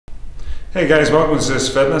Hey guys, welcome to Zeus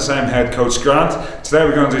Fitness. I'm head coach Grant. Today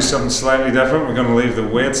we're going to do something slightly different. We're going to leave the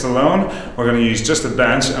weights alone. We're going to use just a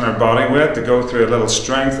bench and our body weight to go through a little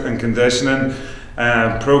strength and conditioning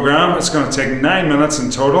program. It's going to take 9 minutes in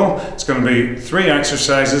total. It's going to be 3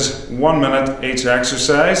 exercises, 1 minute each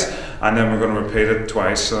exercise, and then we're going to repeat it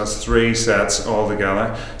twice, so that's 3 sets all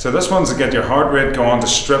together. So this one's to get your heart rate going, to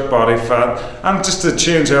strip body fat, and just to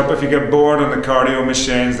change up if you get bored on the cardio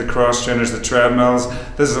machines, the cross trainers, the treadmills.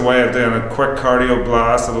 This is a way of doing a quick cardio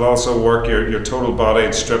blast. It'll also work your total body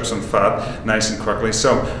and strip some fat nice and quickly.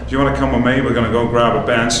 So if you want to come with me, we're going to go grab a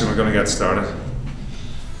bench and we're going to get started.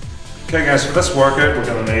 Okay guys, for this workout we're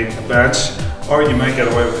going to need a bench, or you might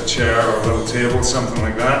get away with a chair or a little table, something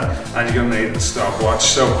like that, and you're going to need a stopwatch.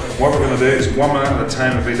 So what we're going to do is 1 minute at a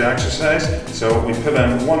time of each exercise. So we put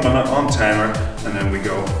in 1 minute on timer and then we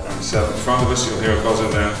go and we set it in front of us. You'll hear a buzzer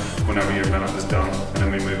then whenever your minute is done, and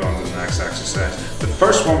then we move on to the next exercise. The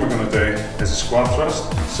first one we're going to do is a squat thrust.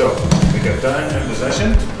 So we get down in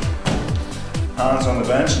position, hands on the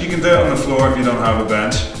bench. You can do it on the floor if you don't have a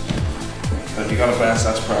bench. If you've got a bench,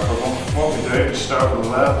 that's preferable. What we do is start with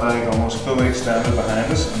the left leg almost fully extended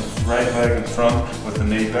behind us and the right leg in front with the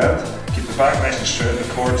knee bent. Keep the back nice and straight,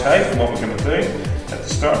 the core tight. And what we're going to do, hit the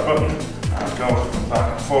start button and go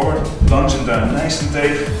back and forward, lunging down nice and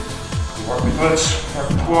deep. You work the glutes, work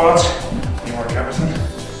the quads, you work everything.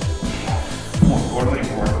 More importantly,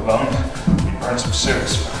 you work the lung, you burn some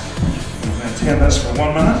serious fat. We'll maintain this for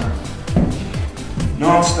 1 minute,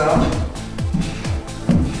 non-stop.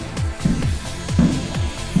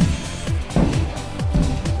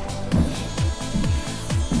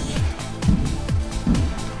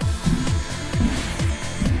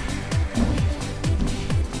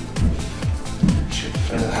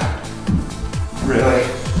 Really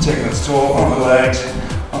taking its toll on the legs,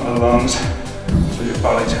 on the lungs, so your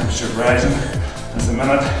body temperature rising as the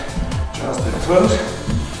minute draws to a close.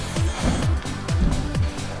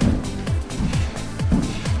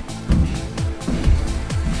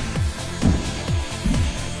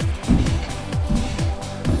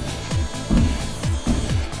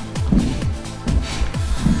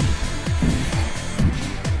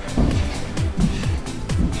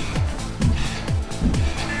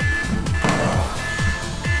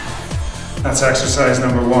 That's exercise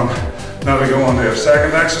number 1. Now we go on to our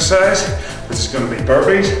second exercise, which is going to be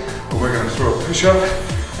burpees, but we're going to throw a push-up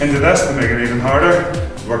into this to make it even harder,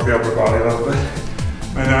 work the upper body a little bit.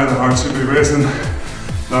 Right now the heart should be racing,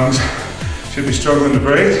 lungs should be struggling to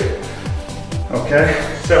breathe. Okay,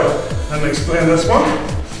 so let me explain this one.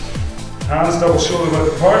 Hands double shoulder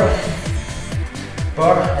width apart,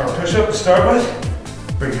 bar or push-up to start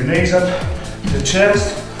with. Bring your knees up to the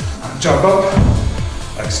chest and jump up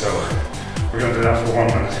like so. We're going to do that for 1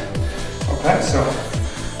 minute. Okay, so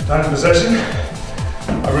down in position.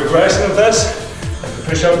 A regression of this, if the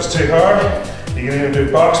push-up is too hard, you can either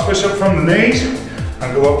do box push-up from the knees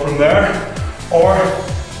and go up from there, or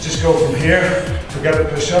just go from here, forget the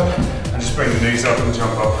push-up, and just bring the knees up and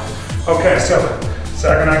jump up. Okay, so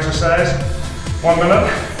second exercise, 1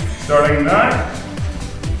 minute, starting now.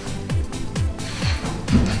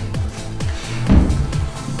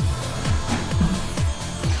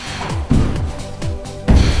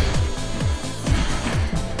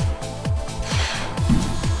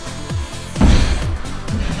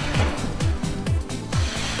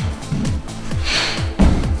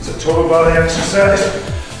 Total body exercise.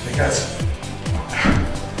 It gets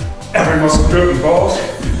every muscle group involved.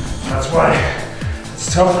 That's why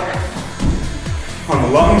it's tough on the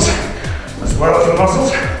lungs as well as the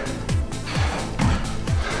muscles.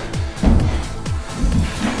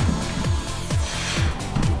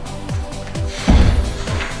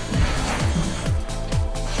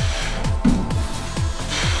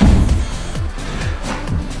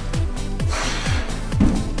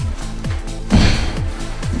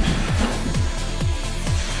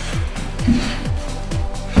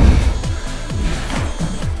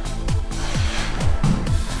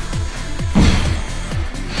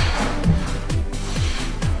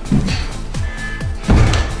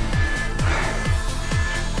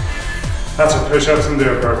 That's what push-ups and do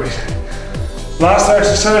burpees. Last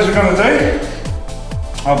exercise we're going to do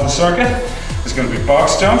of the circuit is going to be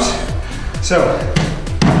box jumps. So,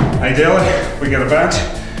 ideally, we get a bench.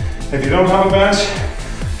 If you don't have a bench,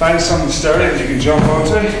 find something sturdy that you can jump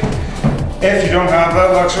onto. If you don't have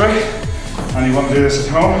that luxury and you want to do this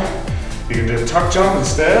at home, you can do a tuck jump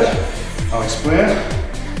instead. I'll explain.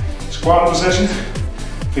 Squat position,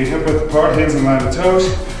 feet hip width apart, heels in line with toes.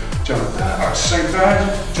 Jump down, or sink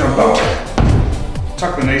down, jump up.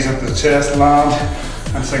 Tuck the knees up to the chest, land,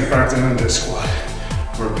 and sink back down into a squat.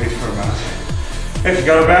 Repeat for a minute. If you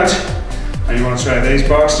got a bench, And you want to try these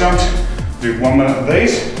box jumps. Do 1 minute of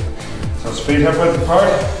these. So it's feet hip width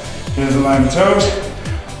apart. Here's the line of toes.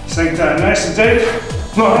 Sink down nice and deep.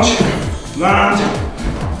 Lunge, land,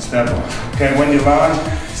 step off. Okay, when you land,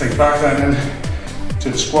 sink back down in to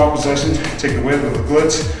the squat position. Take the weight of the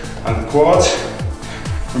glutes and the quads.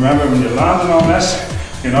 Remember, when you're landing on this,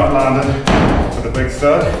 you're not landing with a big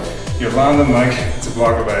thud. You're landing like it's a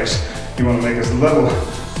block of ice. You want to make as little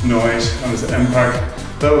noise and as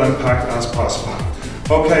little impact as possible.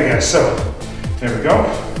 Okay guys, so here we go.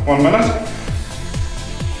 1 minute.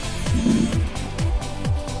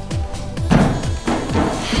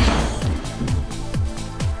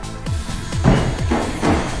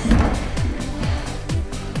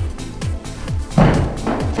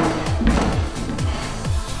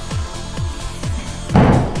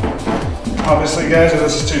 Obviously guys, if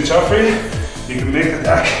this is too tough for you, you can make the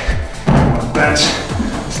deck or the bench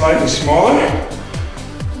slightly smaller.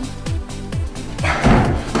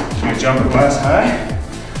 So you jump it less high.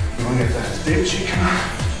 You want to get that as deep as you can.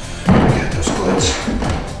 Get those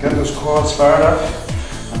glutes, get those quads fired up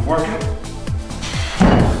and work it.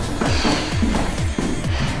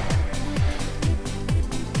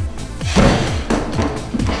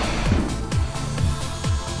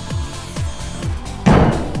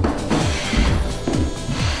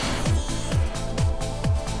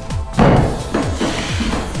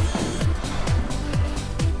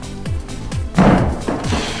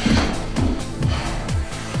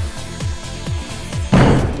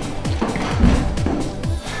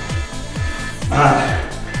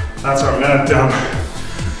 And that's our minute done.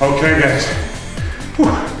 Okay guys, whew,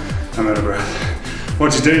 I'm out of breath.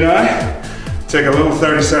 What you do now, take a little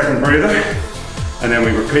 30-second breather, and then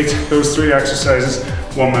we repeat those 3 exercises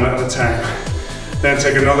 1 minute at a time. Then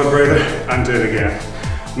take another breather and do it again.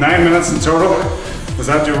 9 minutes in total.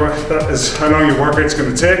 That is how long your workout's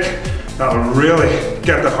going to take. That'll really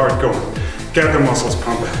get the heart going, get the muscles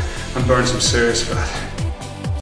pumping, and burn some serious fat.